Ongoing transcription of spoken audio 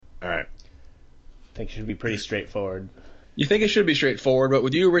I think it should be pretty straightforward. You think it should be straightforward, but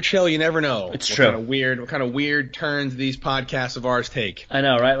with you, Rich Hill, you never know. It's true. What kind of weird turns these podcasts of ours take. I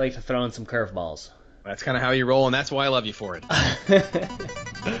know, right? Like to throw in some curveballs. That's kind of how you roll, and that's why I love you for it. All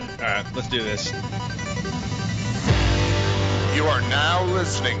right, let's do this. You are now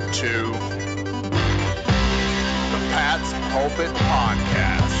listening to the Pat's Pulpit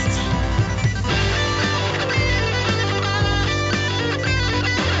Podcast.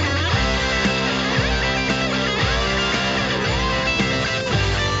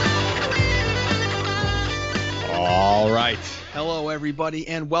 All right. Hello, everybody,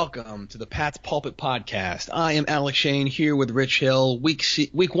 and welcome to the Pat's Pulpit Podcast. I am Alex Shane here with Rich Hill. Week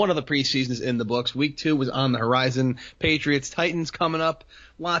one of the preseason is in the books. Week 2 was on the horizon. Patriots, Titans coming up.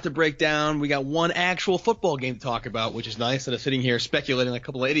 A lot to break down. We got one actual football game to talk about, which is nice, instead of sitting here speculating like a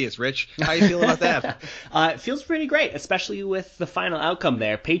couple of idiots. Rich, how you feeling about that? It feels pretty great, especially with the final outcome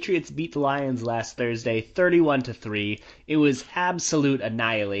there. Patriots beat the Lions last Thursday, 31-3. It was absolute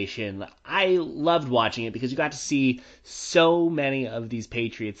annihilation. I loved watching it because you got to see so many of these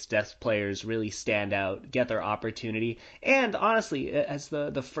Patriots best players really stand out, get their opportunity, and honestly, as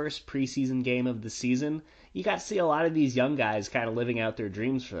the first preseason game of the season, you got to see a lot of these young guys kind of living out their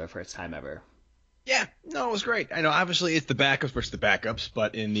dreams for the first time ever. Yeah, no, it was great. I know, obviously, it's the backups versus the backups,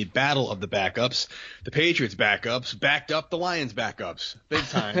 but in the battle of the backups, the Patriots backups backed up the Lions backups big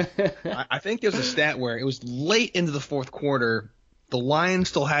time. I think there's a stat where it was late into the fourth quarter, the Lions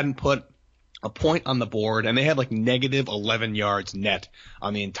still hadn't put a point on the board, and they had like negative 11 yards net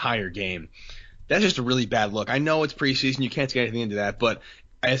on the entire game. That's just a really bad look. I know it's preseason, you can't get anything into that, but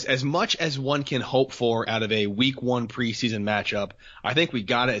as much as one can hope for out of a week 1 preseason matchup, I think we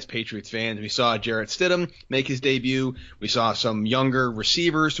got it as Patriots fans. We saw Jarrett Stidham make his debut. We saw some younger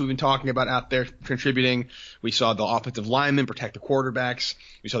receivers who we've been talking about out there contributing. We saw the offensive linemen protect the quarterbacks.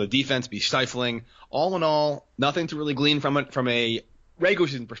 We saw the defense be stifling. All in all, nothing to really glean from it from a regular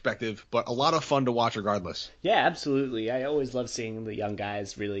season perspective, but a lot of fun to watch regardless. Yeah, absolutely. I always love seeing the young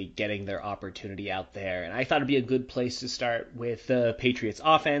guys really getting their opportunity out there, and I thought it'd be a good place to start with the Patriots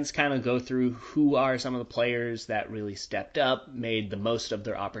offense, kind of go through who are some of the players that really stepped up, made the most of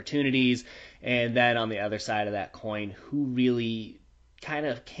their opportunities, and then on the other side of that coin, who really kind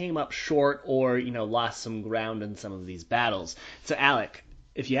of came up short or, lost some ground in some of these battles. So, Alec,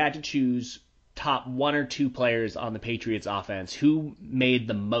 if you had to choose top 1 or 2 players on the Patriots offense, who made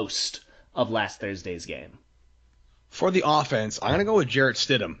the most of last Thursday's game? For the offense, I'm going to go with Jarrett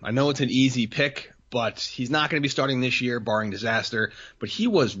Stidham. I know it's an easy pick, but he's not going to be starting this year, barring disaster. But he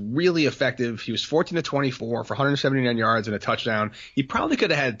was really effective. He was 14-24 for 179 yards and a touchdown. He probably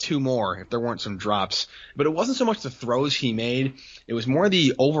could have had 2 more if there weren't some drops. But it wasn't so much the throws he made. It was more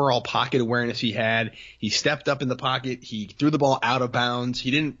the overall pocket awareness he had. He stepped up in the pocket. He threw the ball out of bounds.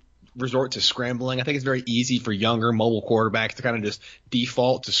 He didn't resort to scrambling. I think it's very easy for younger mobile quarterbacks to kind of just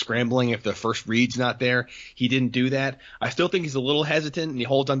default to scrambling if the first read's not there. He didn't do that. I still think he's a little hesitant and he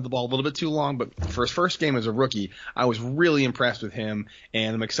holds onto the ball a little bit too long, but for his first game as a rookie, I was really impressed with him,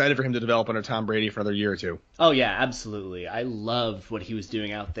 and I'm excited for him to develop under Tom Brady for another year or 2. Oh, yeah, absolutely. I loved what he was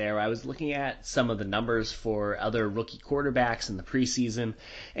doing out there. I was looking at some of the numbers for other rookie quarterbacks in the preseason,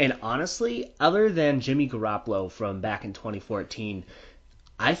 and honestly, other than Jimmy Garoppolo from back in 2014,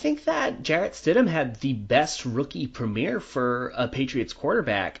 I think that Jarrett Stidham had the best rookie premiere for a Patriots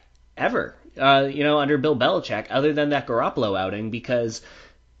quarterback ever, under Bill Belichick, other than that Garoppolo outing, because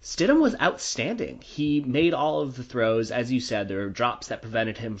Stidham was outstanding. He made all of the throws. As you said, there were drops that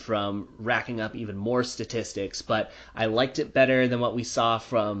prevented him from racking up even more statistics, but I liked it better than what we saw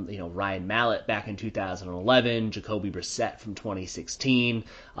from Ryan Mallett back in 2011, Jacoby Brissett from 2016.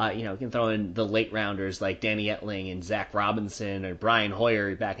 You can throw in the late rounders like Danny Etling and Zach Robinson or Brian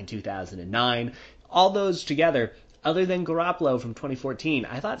Hoyer back in 2009. All those together, other than Garoppolo from 2014,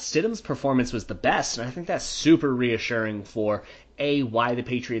 I thought Stidham's performance was the best, and I think that's super reassuring for why the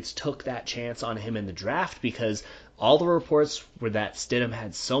Patriots took that chance on him in the draft, because all the reports were that Stidham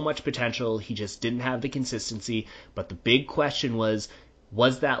had so much potential, he just didn't have the consistency, but the big question was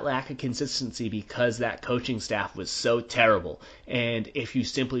that lack of consistency because that coaching staff was so terrible? And if you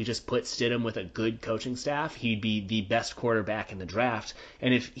simply just put Stidham with a good coaching staff, he'd be the best quarterback in the draft.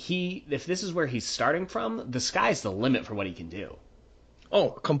 And if this is where he's starting from, the sky's the limit for what he can do. Oh,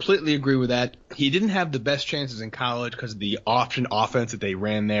 completely agree with that. he didn't have the best chances in college because of the option offense that they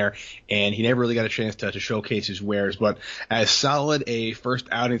ran there, and he never really got a chance to showcase his wares. But as solid a first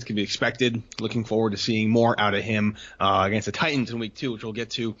outing as can be expected, looking forward to seeing more out of him against the Titans in week 2, which we'll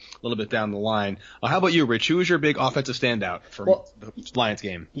get to a little bit down the line. How about you, Rich? Who was your big offensive standout from the Lions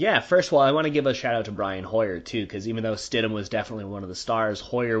game? Yeah, first of all, I want to give a shout out to Brian Hoyer, too, because even though Stidham was definitely one of the stars,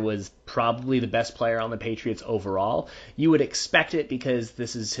 Hoyer was probably the best player on the Patriots overall. You would expect it because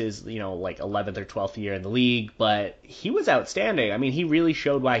this is his, 11th or 12th year in the league, but he was outstanding. I mean, he really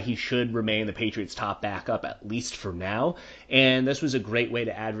showed why he should remain the Patriots' top backup, at least for now, and this was a great way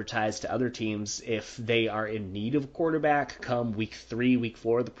to advertise to other teams if they are in need of a quarterback come week 3, week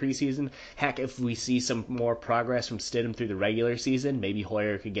 4 of the preseason. Heck, if we see some more progress from Stidham through the regular season, maybe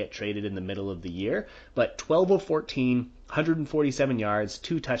Hoyer could get traded in the middle of the year, but 12 of 14, 147 yards,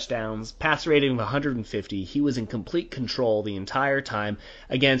 2 touchdowns, pass rating of 150. He was in complete control the entire time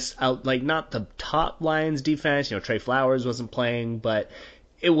against, not the top Lions defense. Trey Flowers wasn't playing, but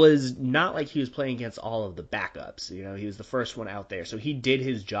it was not like he was playing against all of the backups. He was the first one out there, so he did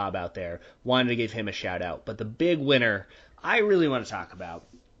his job out there. Wanted to give him a shout out. But the big winner I really want to talk about,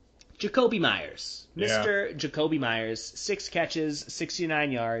 Jakobi Meyers. Mr. Jakobi Meyers, 6 catches,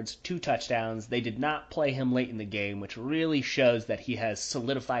 69 yards, 2 touchdowns. They did not play him late in the game, which really shows that he has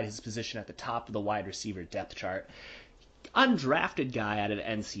solidified his position at the top of the wide receiver depth chart. Undrafted guy out of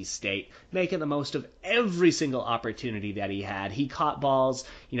NC State, making the most of every single opportunity that he had. He caught balls,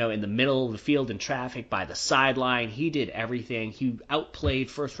 in the middle of the field in traffic, by the sideline. He did everything. He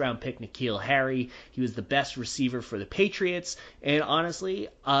outplayed first-round pick N'Keal Harry. He was the best receiver for the Patriots. And honestly,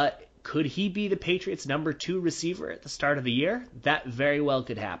 could he be the Patriots' number 2 receiver at the start of the year? That very well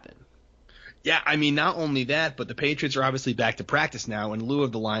could happen. Yeah, I mean, not only that, but the Patriots are obviously back to practice now in lieu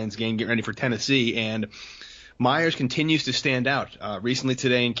of the Lions game, getting ready for Tennessee, and Meyers continues to stand out. Recently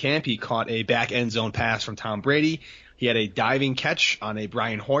today in camp, he caught a back end zone pass from Tom Brady. He had a diving catch on a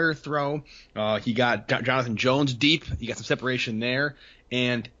Brian Hoyer throw. He got Jonathan Jones deep. He got some separation there.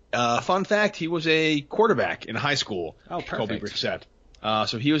 And fun fact, he was a quarterback in high school. Oh, perfect. Kobe Brissett.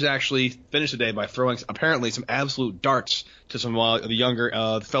 So he was actually finished the day by throwing apparently some absolute darts to some of the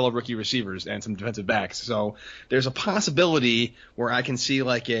younger fellow rookie receivers and some defensive backs. So there's a possibility where I can see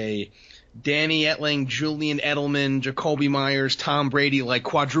like a Danny Etling, Julian Edelman, Jakobi Meyers, Tom Brady, like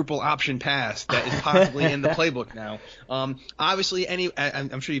quadruple option pass that is possibly in the playbook now. Obviously,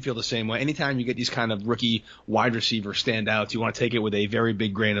 I'm sure you feel the same way. Anytime you get these kind of rookie wide receiver standouts, you want to take it with a very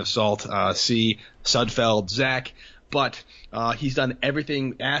big grain of salt. See Sudfeld, Zach. But he's done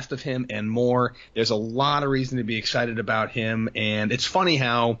everything asked of him and more. There's a lot of reason to be excited about him. And it's funny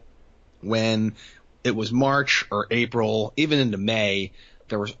how when it was March or April, even into May,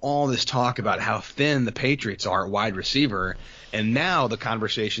 there was all this talk about how thin the Patriots are at wide receiver, and now the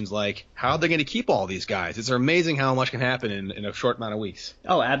conversation's like, how are they going to keep all these guys? It's amazing how much can happen in a short amount of weeks.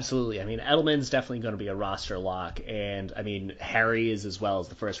 Oh, absolutely. I mean, Edelman's definitely going to be a roster lock, and, I mean, Harry is as well as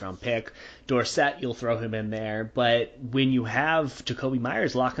the first-round pick. Dorsett, you'll throw him in there, but when you have Jakobi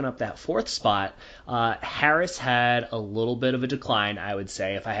Meyers locking up that 4th spot, Harris had a little bit of a decline, I would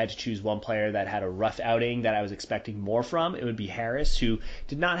say. If I had to choose one player that had a rough outing that I was expecting more from, it would be Harris, who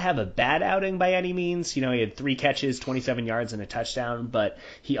did not have a bad outing by any means. He had 3 catches, 27 yards, and a touchdown, but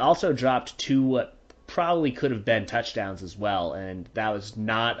he also dropped 2 what probably could have been touchdowns as well, and that was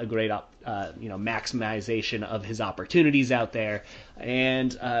not a great maximization of his opportunities out there.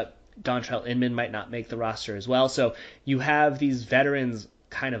 And Dontrell Inman might not make the roster as well. So you have these veterans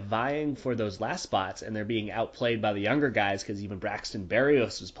kind of vying for those last spots, and they're being outplayed by the younger guys because even Braxton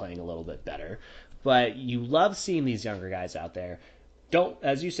Berrios was playing a little bit better. But you love seeing these younger guys out there.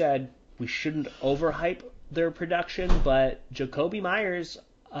 As you said, we shouldn't overhype their production, but Jakobi Meyers,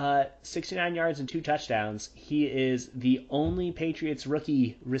 69 yards and 2 touchdowns. He is the only Patriots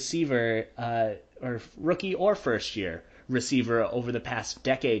rookie receiver, or rookie or first year receiver over the past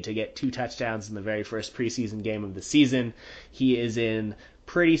decade to get 2 touchdowns in the very first preseason game of the season. He is in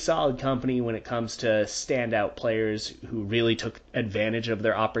pretty solid company when it comes to standout players who really took advantage of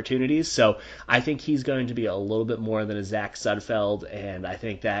their opportunities. So I think he's going to be a little bit more than a Zach Sudfeld, and I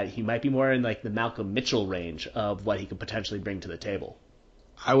think that he might be more in like the Malcolm Mitchell range of what he could potentially bring to the table.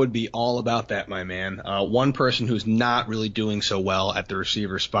 I would be all about that, my man. One person who's not really doing so well at the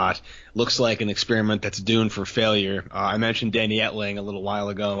receiver spot, looks like an experiment that's doomed for failure. I mentioned Danny Etling a little while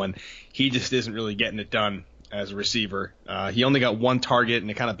ago, and he just isn't really getting it done. as a receiver. He only got one target,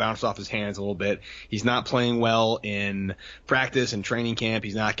 and it kind of bounced off his hands a little bit. He's not playing well in practice and training camp.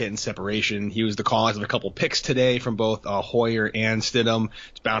 He's not getting separation. He was the cause of a couple picks today from both Hoyer and Stidham.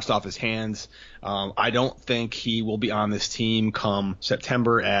 It's bounced off his hands. I don't think he will be on this team come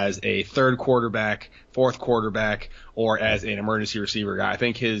September as a third quarterback, fourth quarterback, or as an emergency receiver guy. I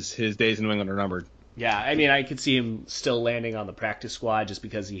think his days in New England are numbered. Yeah, I mean, I could see him still landing on the practice squad just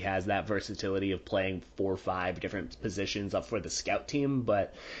because he has that versatility of playing 4 or 5 different positions up for the scout team,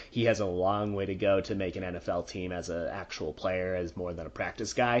 but he has a long way to go to make an NFL team as an actual player, as more than a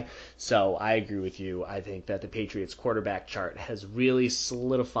practice guy. So I agree with you. I think that the Patriots quarterback chart has really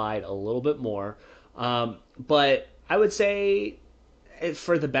solidified a little bit more. But I would say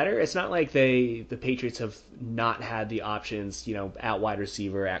for the better. It's not like the Patriots have not had the options, at wide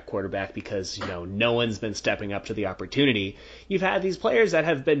receiver, at quarterback, because, no one's been stepping up to the opportunity. You've had these players that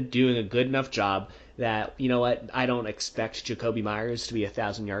have been doing a good enough job that, I don't expect Jakobi Meyers to be a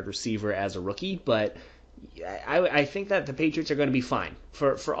 1,000-yard receiver as a rookie, but I think that the Patriots are going to be fine.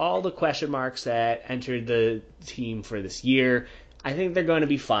 For all the question marks that entered the team for this year, I think they're going to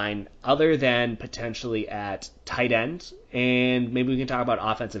be fine, other than potentially at tight end, and maybe we can talk about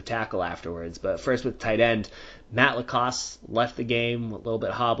offensive tackle afterwards. But first with tight end, Matt Lacoste left the game a little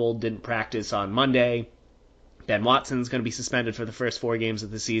bit hobbled, didn't practice on Monday. Ben Watson's going to be suspended for the first 4 games of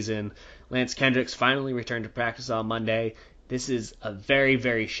the season. Lance Kendricks finally returned to practice on Monday. This is a very,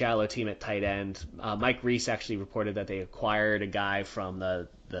 very shallow team at tight end. Mike Reese actually reported that they acquired a guy from the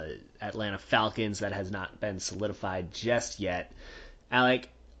Atlanta Falcons that has not been solidified just yet. Alec,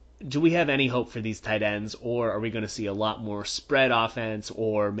 do we have any hope for these tight ends, or are we going to see a lot more spread offense,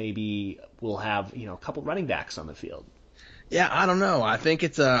 or maybe we'll have a couple running backs on the field? Yeah, I don't know. I think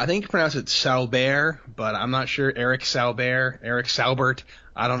I think you pronounce it Saubert, but I'm not sure. Eric Saubert.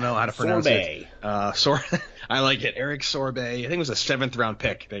 I don't know how to pronounce it. I like it. Eric Sorbet. I think it was a 7th round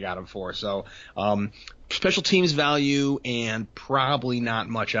pick they got him for. So, special teams value and probably not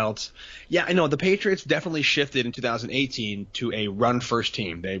much else. Yeah, I know the Patriots definitely shifted in 2018 to a run-first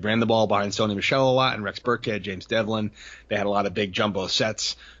team. They ran the ball behind Sony Michel a lot and Rex Burkhead, James Devlin. They had a lot of big jumbo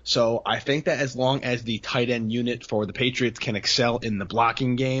sets. So I think that as long as the tight end unit for the Patriots can excel in the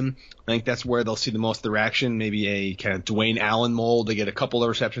blocking game, I think that's where they'll see the most of their action. Maybe a kind of Dwayne Allen mold to get a couple of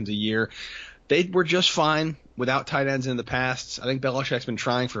receptions a year. They were just fine without tight ends in the past. I think Belichick's been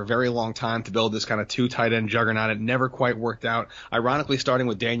trying for a very long time to build this kind of 2 tight end juggernaut. It never quite worked out. Ironically, starting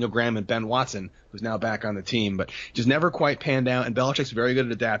with Daniel Graham and Ben Watson, who's now back on the team, but just never quite panned out. And Belichick's very good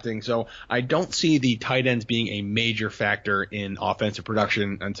at adapting. So I don't see the tight ends being a major factor in offensive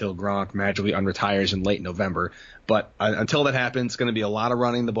production until Gronk magically unretires in late November. But until that happens, it's going to be a lot of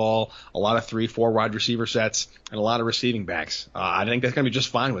running the ball, a lot of 3-4 wide receiver sets, and a lot of receiving backs. I think that's going to be just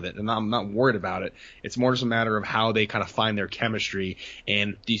fine with it, and I'm not worried about it. It's more just a matter of how they kind of find their chemistry.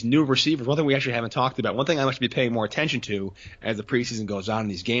 And these new receivers, one thing we actually haven't talked about, one thing I must be paying more attention to as the preseason goes on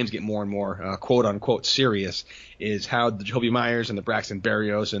and these games get more and more quote-unquote serious, is how the Jakobi Meyers and the Braxton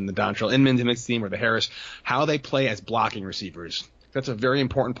Berrios and the Dontrell Inmans mixed team or the Harris, how they play as blocking receivers. That's a very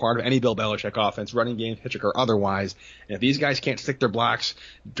important part of any Bill Belichick offense, running game, Hitchcock, or otherwise. And if these guys can't stick their blocks,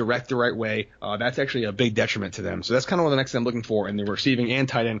 direct the right way, that's actually a big detriment to them. So that's kind of what the next thing I'm looking for in the receiving and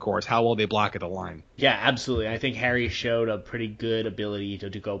tight end cores, how well they block at the line. Yeah, absolutely. I think Harry showed a pretty good ability to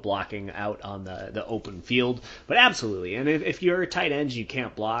go blocking out on the open field. But absolutely. And if you're a tight end, you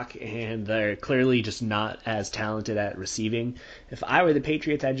can't block, and they're clearly just not as talented at receiving. If I were the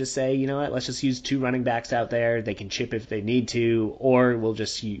Patriots, I'd just say, let's just use 2 running backs out there. They can chip if they need to, or we'll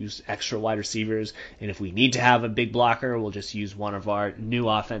just use extra wide receivers. And if we need to have a big blocker, we'll just use one of our new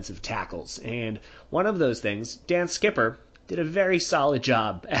offensive tackles. And one of those things, Dan Skipper, did a very solid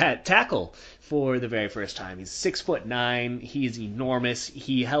job at tackle for the very first time. He's 6'9". He's enormous.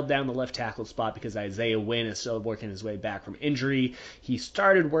 He held down the left tackle spot because Isaiah Wynn is still working his way back from injury. He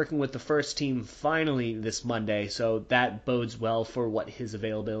started working with the first team finally this Monday, so that bodes well for what his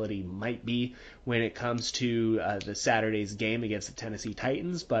availability might be when it comes to the Saturday's game against the Tennessee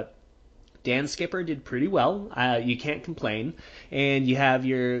Titans. But Dan Skipper did pretty well. You can't complain. And you have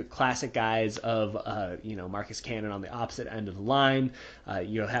your classic guys of, Marcus Cannon on the opposite end of the line.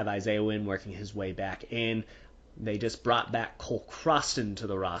 You'll have Isaiah Wynn working his way back in. They just brought back Cole Croston to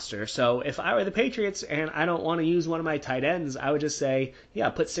the roster. So if I were the Patriots and I don't want to use one of my tight ends, I would just say,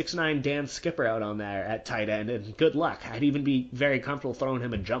 put 6'9" Dan Skipper out on there at tight end, and good luck. I'd even be very comfortable throwing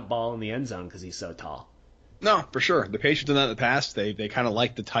him a jump ball in the end zone because he's so tall. No, for sure. The Patriots did that in the past. They kind of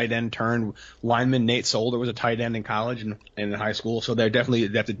like the tight end turned lineman. Nate Solder was a tight end in college and in high school, so they're definitely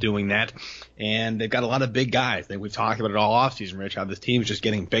adept at doing that. And they've got a lot of big guys. We've talked about it all offseason, Rich, how this team is just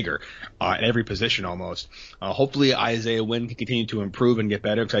getting bigger at every position almost. Hopefully Isaiah Wynn can continue to improve and get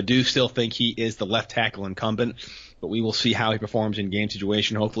better, because I do still think he is the left tackle incumbent, but we will see how he performs in game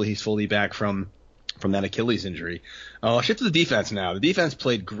situation. Hopefully he's fully back from that Achilles injury. Shift to the defense now. The defense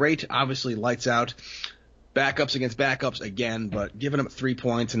played great, obviously lights out. Backups against backups again, but giving up 3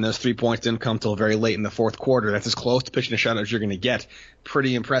 points, and those 3 points didn't come till very late in the fourth quarter. That's as close to pitching a shutout as you're going to get.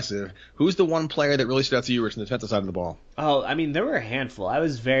 Pretty impressive. Who's the one player that really stood out to you, Rich, on the defensive side of the ball? Oh, I mean, there were a handful. I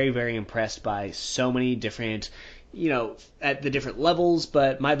was very, very impressed by so many different, at the different levels,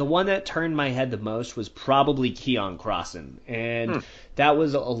 but the one that turned my head the most was probably Keon Crossan, and that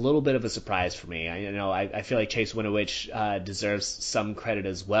was a little bit of a surprise for me. I feel like Chase Winovich deserves some credit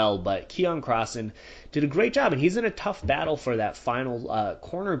as well, but Keon Crossan did a great job, and he's in a tough battle for that final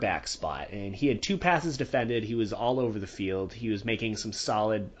cornerback spot, and he had 2 passes defended. He was all over the field. He was making some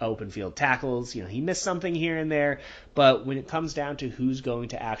solid open field tackles. He missed something here and there, but when it comes down to who's going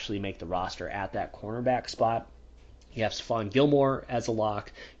to actually make the roster at that cornerback spot, you have Stephon Gilmore as a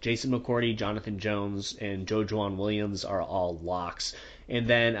lock. Jason McCourty, Jonathan Jones, and JoJuan Williams are all locks. And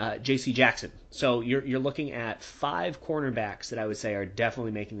then J.C. Jackson. So you're looking at 5 cornerbacks that I would say are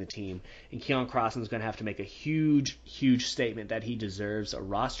definitely making the team. And Keon Crossan's going to have to make a huge, huge statement that he deserves a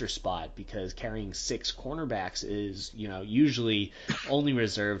roster spot, because carrying 6 cornerbacks is, usually only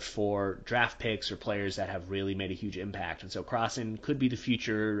reserved for draft picks or players that have really made a huge impact. And so Crossan could be the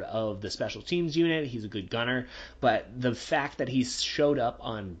future of the special teams unit. He's a good gunner. But the fact that he showed up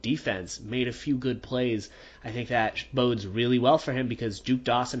on defense, made a few good plays, I think that bodes really well for him, because Duke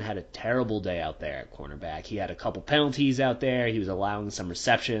Dawson had a terrible day out there at cornerback. He had a couple penalties out there. He was allowing some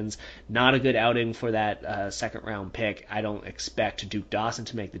receptions. Not a good outing for that second-round pick. I don't expect Duke Dawson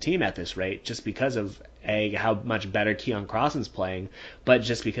to make the team at this rate, just because of how much better Keon Crossan's playing, but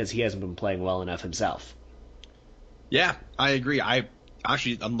just because he hasn't been playing well enough himself. Yeah, I agree. I'm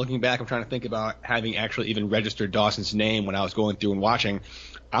looking back. I'm trying to think about having actually even registered Dawson's name when I was going through and watching.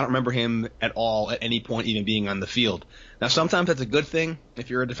 I don't remember him at all at any point even being on the field. Now, sometimes that's a good thing if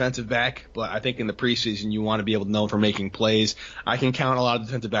you're a defensive back, but I think in the preseason you want to be able to know for making plays. I can count a lot of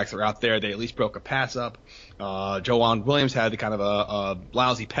defensive backs that are out there. They at least broke a pass up. Joanne Williams had kind of a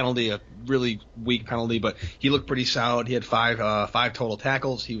lousy penalty, a really weak penalty, but he looked pretty solid. He had 5 total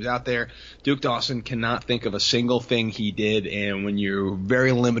tackles. He was out there. Duke Dawson cannot think of a single thing he did, and when you're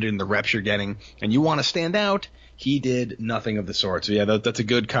very limited in the reps you're getting and you want to stand out, he did nothing of the sort. So, yeah, that's a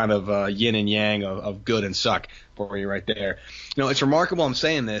good kind of yin and yang of good and suck for you right there. It's remarkable I'm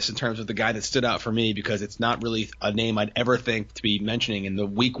saying this in terms of the guy that stood out for me, because it's not really a name I'd ever think to be mentioning in the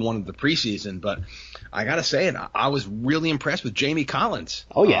week 1 of the preseason. But I got to say it, I was really impressed with Jamie Collins.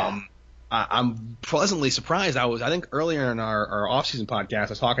 Oh, yeah. I'm pleasantly surprised. I think earlier in our offseason podcast, I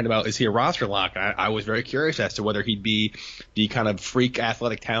was talking about, is he a roster lock? I was very curious as to whether he'd be the kind of freak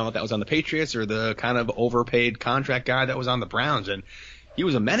athletic talent that was on the Patriots, or the kind of overpaid contract guy that was on the Browns. And he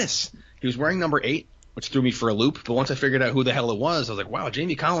was a menace. He was wearing number 8, which threw me for a loop. But once I figured out who the hell it was, I was like, wow,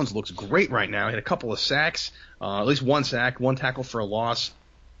 Jamie Collins looks great right now. He had a couple of sacks, at least 1 sack, 1 tackle for a loss.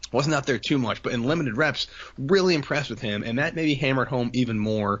 Wasn't out there too much, but in limited reps, really impressed with him, and that maybe hammered home even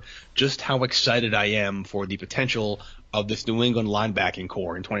more just how excited I am for the potential of this New England linebacking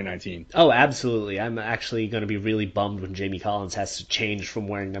core in 2019. Oh, absolutely. I'm actually going to be really bummed when Jamie Collins has to change from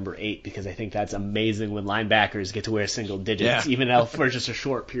wearing number 8, because I think that's amazing when linebackers get to wear single digits, even though for just a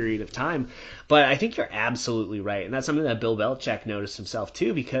short period of time. But I think you're absolutely right, and that's something that Bill Belichick noticed himself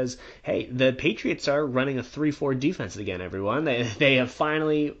too, because, hey, the Patriots are running a 3-4 defense again, everyone. They have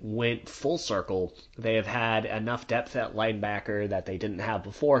finally went full circle. They have had enough depth at linebacker that they didn't have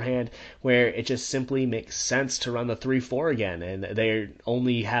beforehand, where it just simply makes sense to run the 3-4 again, and they're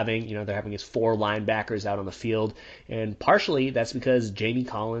only having, they're having his 4 linebackers out on the field, and partially that's because Jamie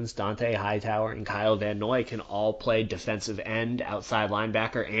Collins, Dante Hightower, and Kyle Van Noy can all play defensive end, outside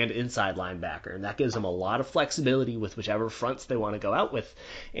linebacker, and inside linebacker. And that gives them a lot of flexibility with whichever fronts they want to go out with.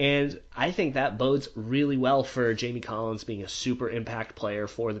 And I think that bodes really well for Jamie Collins being a super impact player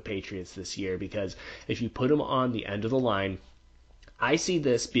for the Patriots this year, because if you put him on the end of the line, I see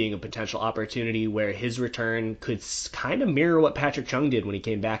this being a potential opportunity where his return could kind of mirror what Patrick Chung did when he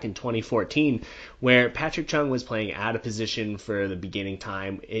came back in 2014, where Patrick Chung was playing out of position for the beginning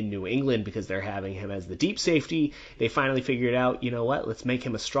time in New England because they're having him as the deep safety. They finally figured out, you know what, let's make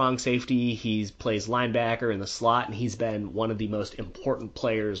him a strong safety. He plays linebacker in the slot, and he's been one of the most important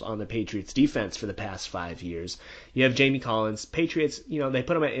players on the Patriots defense for the past 5 years. You have Jamie Collins. Patriots, they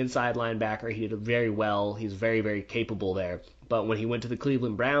put him at inside linebacker. He did very well. He's very, very capable there. But when he went to the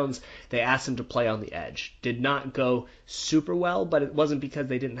Cleveland Browns, they asked him to play on the edge. Did not go super well, but it wasn't because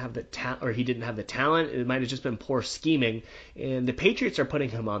they didn't have the he didn't have the talent. It might have just been poor scheming. And the Patriots are putting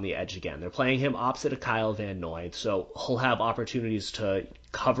him on the edge again. They're playing him opposite of Kyle Van Noy, so he'll have opportunities to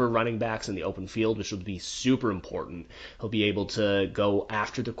cover running backs in the open field, which will be super important. He'll be able to go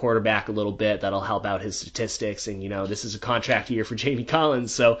after the quarterback a little bit. That'll help out his statistics. And, this is a contract year for Jamie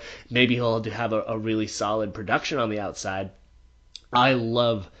Collins, so maybe he'll have a really solid production on the outside. I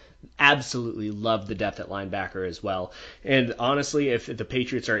absolutely love the depth at linebacker as well. And honestly, if the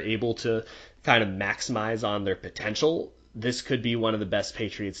Patriots are able to kind of maximize on their potential, this could be one of the best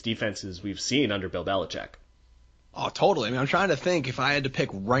Patriots defenses we've seen under Bill Belichick. Oh, totally. I mean, I'm trying to think if I had to pick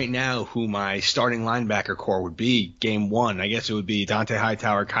right now who my starting linebacker core would be game one. I guess it would be Dante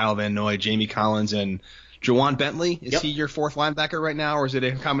Hightower, Kyle Van Noy, Jamie Collins, and Juwan Bentley. Is he your fourth linebacker right now, or is it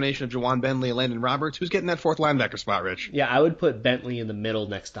a combination of Juwan Bentley and Landon Roberts? Who's getting that fourth linebacker spot, Rich? Yeah, I would put Bentley in the middle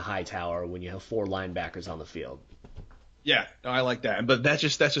next to Hightower when you have 4 linebackers on the field. Yeah, no, I like that. But that's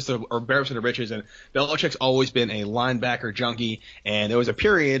just a embarrassment of riches. And Belichick's always been a linebacker junkie. And there was a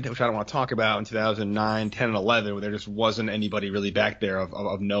period, which I don't want to talk about, in 2009, 10, and 11, where there just wasn't anybody really back there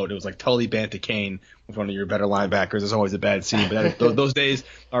of note. It was like Tully Banta-Cain was one of your better linebackers. It's always a bad scene. But those days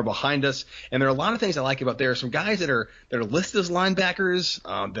are behind us. And there are a lot of things I like about there. Some guys that are listed as linebackers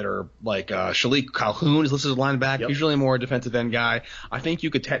that are like Shalik Calhoun is listed as a linebacker. He's really more a defensive end guy. I think you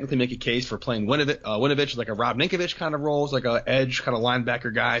could technically make a case for playing Winovich like a Rob Ninkovich kind of roles, like a edge kind of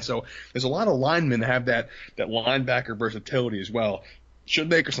linebacker guy. So there's a lot of linemen that have that linebacker versatility as well. Should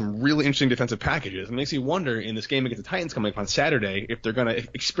make some really interesting defensive packages. It makes you wonder in this game against the Titans coming up on Saturday if they're going to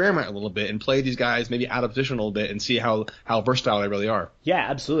experiment a little bit and play these guys maybe out of position a little bit and see how versatile they really are. Yeah,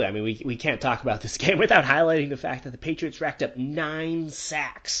 absolutely. I mean, we can't talk about this game without highlighting the fact that the Patriots racked up 9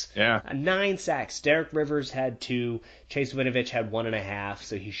 sacks. Yeah. 9 sacks. Derek Rivers had 2. Chase Winovich had 1.5,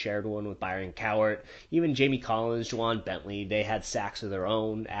 so he shared one with Byron Cowart. Even Jamie Collins, Juwan Bentley, they had sacks of their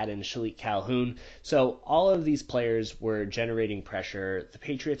own. Add in Shalik Calhoun. So all of these players were generating pressure. The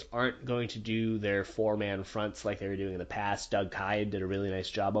Patriots aren't going to do their 4-man fronts like they were doing in the past. Doug Kaya did a really nice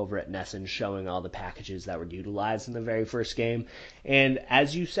job over at Nesson showing all the packages that were utilized in the very first game. And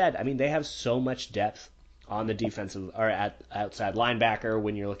as you said, I mean, they have so much depth on the defensive or at outside linebacker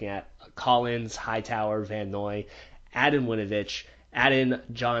when you're looking at Collins, Hightower, Van Noy, add in Winovich, add in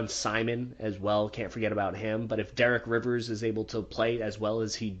John Simon as well. Can't forget about him. But if Derek Rivers is able to play as well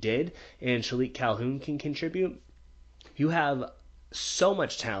as he did and Shalik Calhoun can contribute, you have so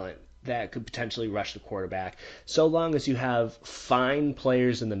much talent that could potentially rush the quarterback, so long as you have fine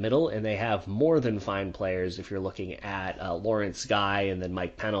players in the middle, and they have more than fine players if you're looking at Lawrence Guy and then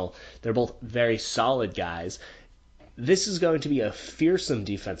Mike Pennell. They're both very solid guys. This is going to be a fearsome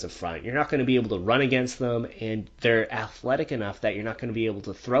defensive front. You're not going to be able to run against them, and they're athletic enough that you're not going to be able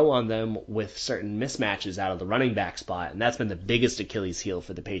to throw on them with certain mismatches out of the running back spot, and that's been the biggest Achilles heel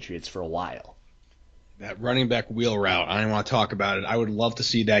for the Patriots for a while. That running back wheel route, I don't want to talk about it. I would love to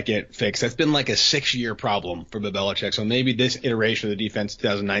see that get fixed. That's been like a 6-year problem for Bill Belichick. So maybe this iteration of the defense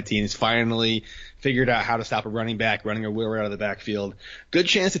 2019 is finally figured out how to stop a running back running a wheel route out of the backfield. Good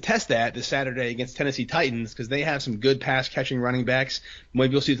chance to test that this Saturday against Tennessee Titans because they have some good pass-catching running backs.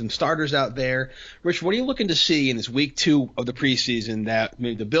 Maybe you'll see some starters out there. Rich, what are you looking to see in this week 2 of the preseason that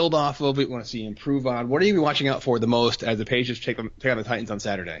maybe to build off of, want to see improve on? What are you watching out for the most as the Patriots take on the Titans on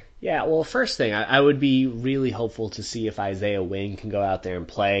Saturday? Yeah, well, first thing, I would be really hopeful to see if Isaiah Wynn can go out there and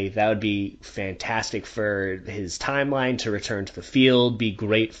play. That would be fantastic for his timeline to return to the field, be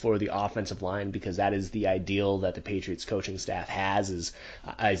great for the offensive line because that is the ideal that the Patriots coaching staff has is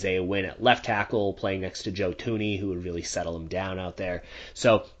Isaiah Wynn at left tackle playing next to Joe Thuney, who would really settle him down out there.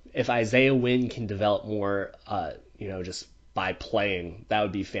 So if Isaiah Wynn can develop more, just by playing, that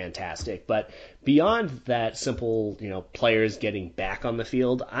would be fantastic. But beyond that simple, players getting back on the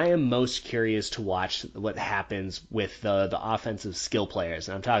field, I am most curious to watch what happens with the offensive skill players.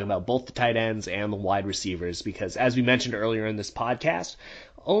 And I'm talking about both the tight ends and the wide receivers because, as we mentioned earlier in this podcast,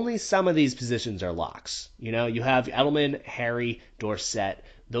 only some of these positions are locks. You have Edelman, Harry, Dorsett,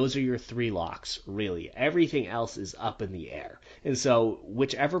 those are your 3 locks, really. Everything else is up in the air. And so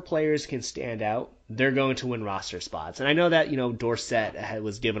whichever players can stand out, they're going to win roster spots. And I know that, Dorsett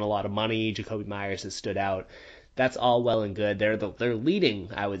was given a lot of money. Jakobi Meyers has stood out. That's all well and good. They're leading,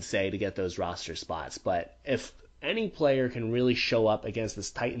 I would say, to get those roster spots. But if any player can really show up against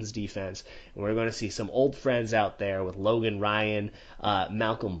this Titans defense, and we're going to see some old friends out there with Logan Ryan,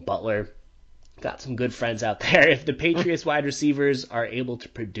 Malcolm Butler, got some good friends out there. If the Patriots wide receivers are able to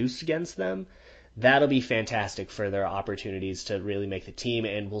produce against them, that'll be fantastic for their opportunities to really make the team,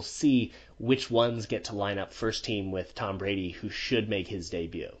 and we'll see which ones get to line up first team with Tom Brady, who should make his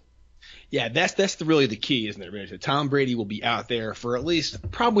debut. Yeah, that's really the key, isn't it? Tom Brady will be out there for at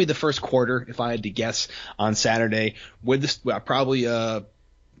least probably the first quarter, if I had to guess, on Saturday. With this, probably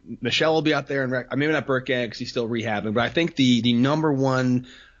Michelle will be out there, and maybe not Burkhead because he's still rehabbing, but I think the number one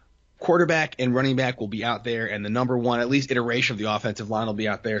quarterback and running back will be out there, and the number one, at least iteration of the offensive line will be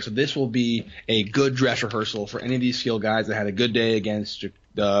out there. So this will be a good dress rehearsal for any of these skill guys that had a good day against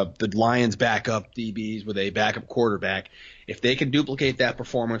the Lions backup DBs with a backup quarterback. If they can duplicate that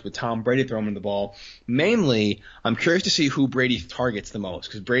performance with Tom Brady throwing the ball, mainly I'm curious to see who Brady targets the most,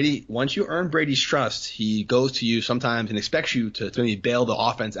 because Brady, once you earn Brady's trust, he goes to you sometimes and expects you to maybe bail the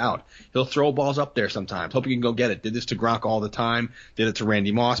offense out. He'll throw balls up there sometimes, hope you can go get it. Did this to Gronk all the time, did it to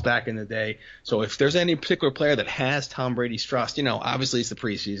Randy Moss back in the day. So if there's any particular player that has Tom Brady's trust, obviously it's the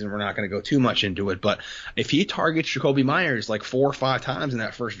preseason, we're not going to go too much into it, but if he targets Jakobi Meyers like 4 or 5 times in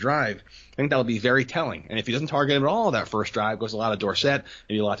that first drive, I think that'll be very telling. And if he doesn't target him at all that first drive, goes a lot of Dorsett,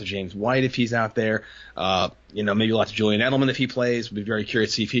 maybe a lot to James White if he's out there, maybe a lot to Julian Edelman if he plays. We'll be very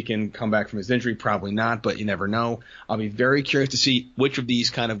curious to see if he can come back from his injury. Probably not, but you never know. I'll be very curious to see which of these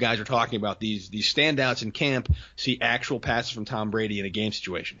kind of guys we're talking about, these standouts in camp, see actual passes from Tom Brady in a game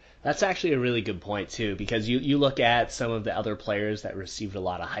situation. That's actually a really good point, too, because you look at some of the other players that received a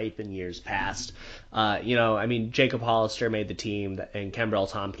lot of hype in years past. Jacob Hollister made the team, and Kenbrell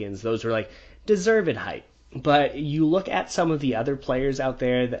Tompkins. Those were, deserved hype. But you look at some of the other players out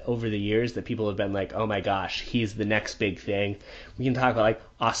there that over the years that people have been like, oh, my gosh, he's the next big thing. We can talk about,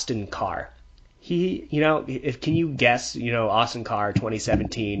 Austin Carr. Can you guess, Austin Carr,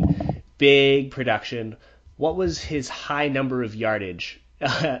 2017, big production. What was his high number of yardage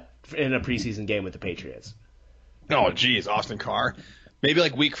in a preseason game with the Patriots? Oh, geez, Austin Carr. Maybe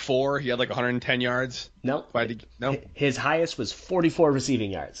week 4, he had 110 yards. No. No. His highest was 44 receiving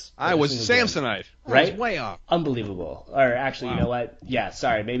yards. I was Samsonite. Right? I was way off. Unbelievable. Or actually, wow. You know what? Yeah,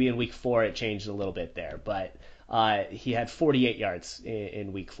 sorry. Maybe in week 4 it changed a little bit there. But he had 48 yards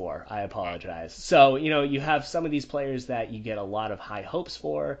in week 4. I apologize. So, you have some of these players that you get a lot of high hopes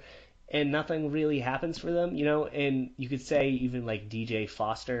for, and nothing really happens for them, and you could say even DJ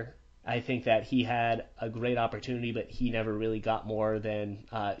Foster. I think that he had a great opportunity, but he never really got more than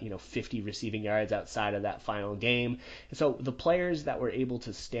 50 receiving yards outside of that final game. And so the players that were able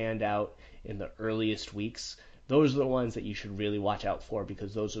to stand out in the earliest weeks, those are the ones that you should really watch out for,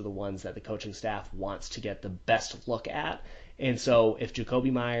 because those are the ones that the coaching staff wants to get the best look at. And so if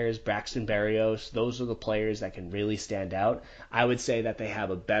Jakobi Meyers, Braxton Berrios, those are the players that can really stand out, I would say that they have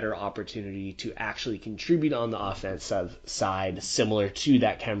a better opportunity to actually contribute on the offensive side, similar to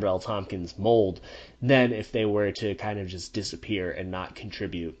that Kenbrell Tompkins mold, than if they were to kind of just disappear and not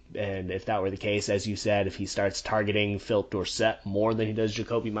contribute. And if that were the case, as you said, if he starts targeting Phil Dorsett more than he does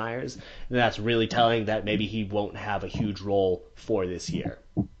Jakobi Meyers, then that's really telling that maybe he won't have a huge role for this year.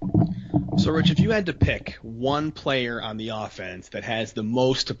 So, Rich, if you had to pick one player on the offense that has the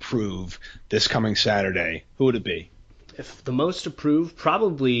most to prove this coming Saturday, who would it be? If the most to prove,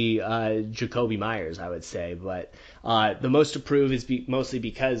 probably Jakobi Meyers, I would say. But the most to prove is mostly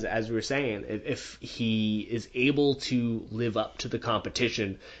because, as we were saying, if he is able to live up to the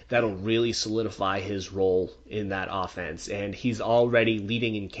competition, that'll really solidify his role in that offense. And he's already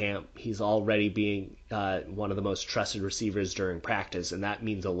leading in camp. He's already being one of the most trusted receivers during practice, and that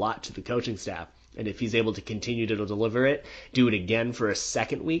means a lot to the coaching staff. And if he's able to continue to deliver it, do it again for a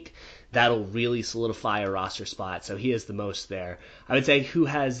second week, that'll really solidify a roster spot. So he has the most there. I would say who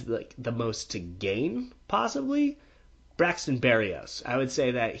has the most to gain, possibly? Braxton Berrios. I would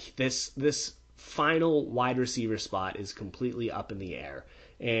say that this final wide receiver spot is completely up in the air.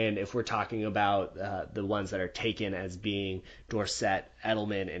 And if we're talking about the ones that are taken as being Dorsett,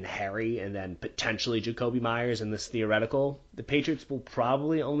 Edelman, and Harry, and then potentially Jakobi Meyers in this theoretical, the Patriots will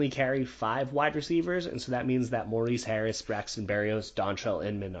probably only carry 5 wide receivers, and so that means that Maurice Harris, Braxton Berrios, Dontrell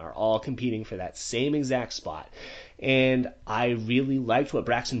Inman are all competing for that same exact spot. And I really liked what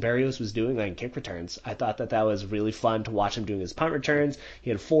Braxton Berrios was doing on kick returns. I thought that was really fun to watch him doing his punt returns. He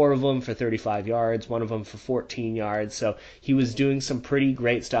had 4 of them for 35 yards, 1 of them for 14 yards. So he was doing some pretty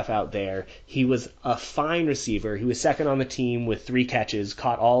great stuff out there. He was a fine receiver. He was second on the team with 3 catches,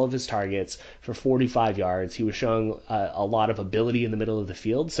 caught all of his targets for 45 yards. He was showing a lot of ability in the middle of the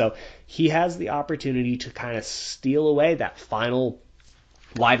field. So he has the opportunity to kind of steal away that final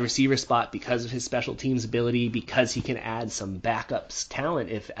wide receiver spot because of his special teams ability, because he can add some backups talent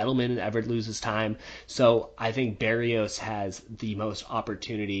if Edelman ever loses time. So I think Berrios has the most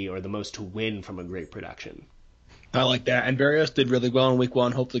opportunity or the most to win from a great production. I like that. And Berrios did really well in week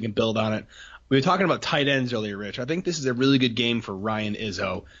 1. Hopefully he can build on it. We were talking about tight ends earlier, Rich. I think this is a really good game for Ryan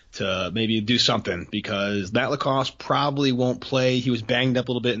Izzo to maybe do something because Matt LaCosse probably won't play. He was banged up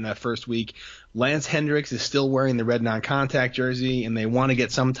a little bit in that first week. Lance Hendricks is still wearing the red non-contact jersey, and they want to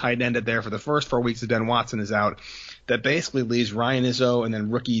get some tight end there for the first 4 weeks that Ben Watson is out. That basically leaves Ryan Izzo and then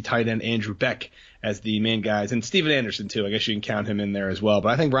rookie tight end Andrew Beck as the main guys, and Steven Anderson too. I guess you can count him in there as well. But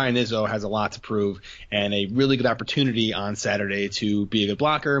I think Ryan Izzo has a lot to prove and a really good opportunity on Saturday to be a good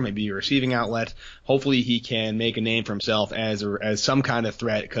blocker, maybe a receiving outlet. Hopefully he can make a name for himself as some kind of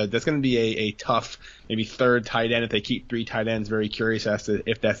threat, because that's going to be a tough maybe third tight end if they keep 3 tight ends. Very curious as to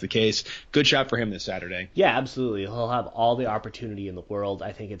if that's the case. Good shot for him this Saturday. Yeah, absolutely. He'll have all the opportunity in the world.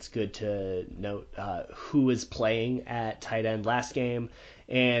 I think it's good to note who is playing at tight end last game.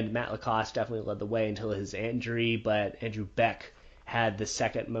 And Matt LaCosse definitely led the way until his injury, but Andrew Beck had the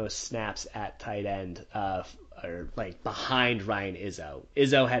second most snaps at tight end, or like behind Ryan Izzo.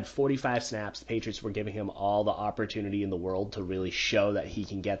 Izzo had 45 snaps. The Patriots were giving him all the opportunity in the world to really show that he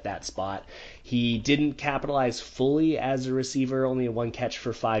can get that spot. He didn't capitalize fully as a receiver, only 1 catch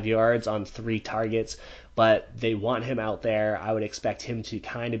for 5 yards on 3 targets, but they want him out there. I would expect him to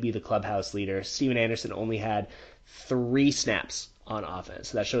kind of be the clubhouse leader. Steven Anderson only had 3 snaps on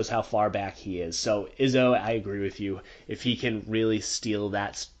offense. That shows how far back he is. So Izzo, I agree with you. If he can really steal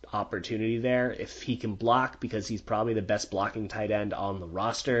that opportunity there, if he can block, because he's probably the best blocking tight end on the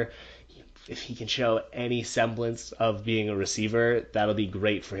roster, if he can show any semblance of being a receiver, that'll be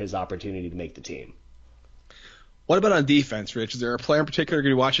great for his opportunity to make the team. What about on defense, Rich? Is there a player in particular you're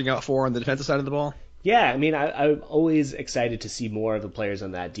going to be watching out for on the defensive side of the ball? Yeah, I mean, I'm always excited to see more of the players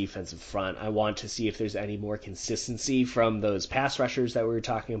on that defensive front. I want to see if there's any more consistency from those pass rushers that we were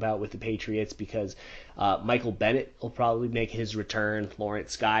talking about with the Patriots, because Michael Bennett will probably make his return.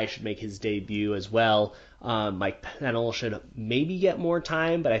 Lawrence Guy should make his debut as well. Mike Pennell should maybe get more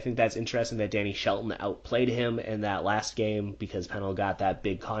time, but I think that's interesting that Danny Shelton outplayed him in that last game because Pennell got that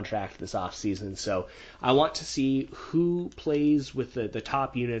big contract this offseason. So I want to see who plays with the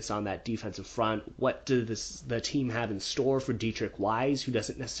top units on that defensive front. What does the team have in store for Dietrich Wise, who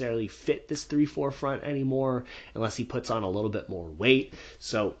doesn't necessarily fit this 3-4 front anymore unless he puts on a little bit more weight.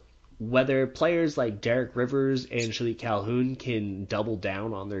 So whether players like Derek Rivers and Shalik Calhoun can double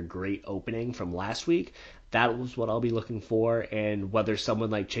down on their great opening from last week, that was what I'll be looking for, and whether someone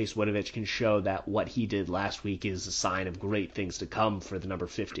like Chase Winovich can show that what he did last week is a sign of great things to come for the number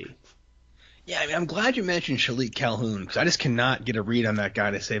 50. Yeah, I mean, I'm glad you mentioned Shalik Calhoun, because I just cannot get a read on that guy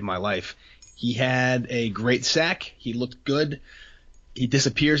to save my life. He had a great sack. He looked good. He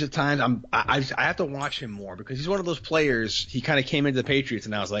disappears at times. I have to watch him more because he's one of those players. He kind of came into the Patriots,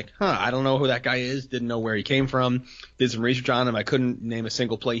 and I was like, I don't know who that guy is. Didn't know where he came from. Did some research on him. I couldn't name a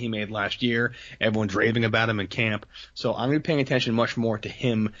single play he made last year. Everyone's raving about him in camp. So I'm going to be paying attention much more to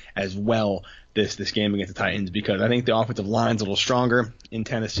him as well this game against the Titans, because I think the offensive line's a little stronger in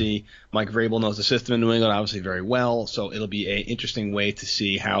Tennessee. Mike Vrabel knows the system in New England obviously very well, so it'll be an interesting way to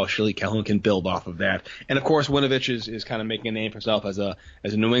see how Shalik Calhoun can build off of that. And of course, Winovich is kind of making a name for himself as a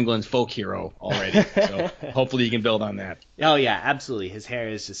New England folk hero already. So hopefully he can build on that. Oh yeah, absolutely. His hair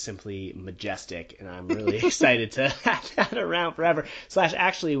is just simply majestic, and I'm really excited to have that around forever. /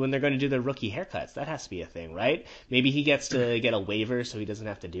 actually, when they're going to do their rookie haircuts, that has to be a thing, right? Maybe he gets to get a waiver so he doesn't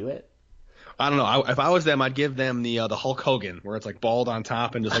have to do it. I don't know. If I was them, I'd give them the Hulk Hogan, where it's like bald on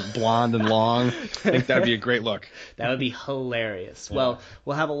top and just like blonde and long. I think that'd be a great look. That would be hilarious. Yeah. Well,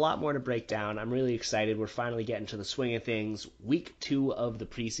 we'll have a lot more to break down. I'm really excited. We're finally getting to the swing of things. Week 2 of the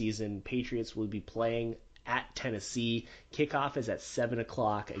preseason. Patriots will be playing at Tennessee. Kickoff is at 7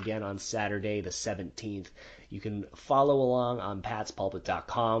 o'clock, again on Saturday the 17th. You can follow along on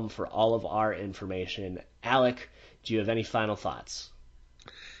patspulpit.com for all of our information. Alec, do you have any final thoughts?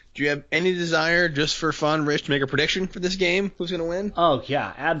 Do you have any desire, just for fun, Rich, to make a prediction for this game? Who's going to win? Oh,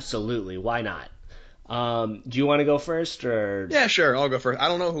 yeah, absolutely. Why not? Do you want to go first, or? Yeah, sure. I'll go first. I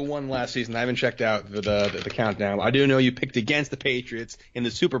don't know who won last season. I haven't checked out the countdown. I do know you picked against the Patriots in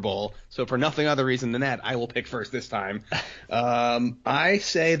the Super Bowl, so for nothing other reason than that, I will pick first this time. I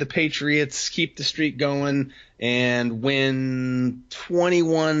say the Patriots keep the streak going and win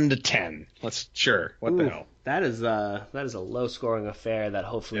 21-10. What the hell? That is a low scoring affair that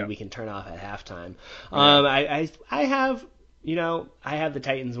hopefully we can turn off at halftime. I have the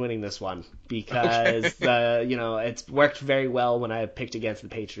Titans winning this one because it's worked very well when I picked against the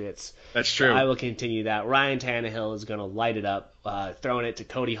Patriots. That's true. So I will continue that. Ryan Tannehill is going to light it up, throwing it to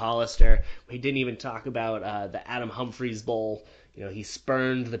Cody Hollister. We didn't even talk about the Adam Humphries Bowl. He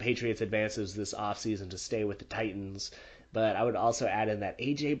spurned the Patriots' advances this offseason to stay with the Titans. But I would also add in that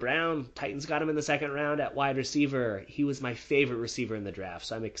A.J. Brown, Titans got him in the second round at wide receiver. He was my favorite receiver in the draft,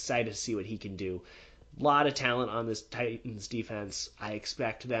 so I'm excited to see what he can do. A lot of talent on this Titans defense. I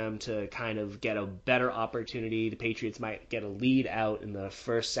expect them to kind of get a better opportunity. The Patriots might get a lead out in the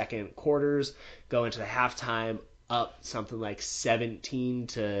first, second quarters, go into the halftime up something like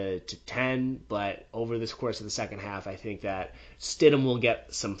 17-10, but over this course of the second half, I think that Stidham will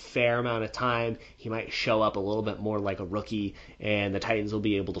get some fair amount of time. He might show up a little bit more like a rookie, and the Titans will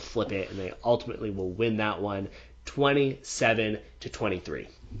be able to flip it, and they ultimately will win that one 27-23.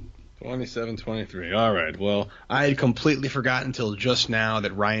 27-23. All right. Well, I had completely forgotten until just now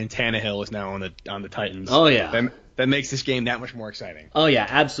that Ryan Tannehill is now on the Titans. Oh yeah. That makes this game that much more exciting. Oh yeah,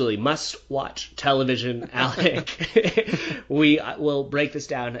 absolutely. Must watch television, Alec. We will break this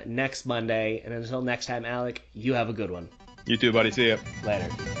down next Monday, and until next time, Alec, you have a good one. You too, buddy. See ya. Later.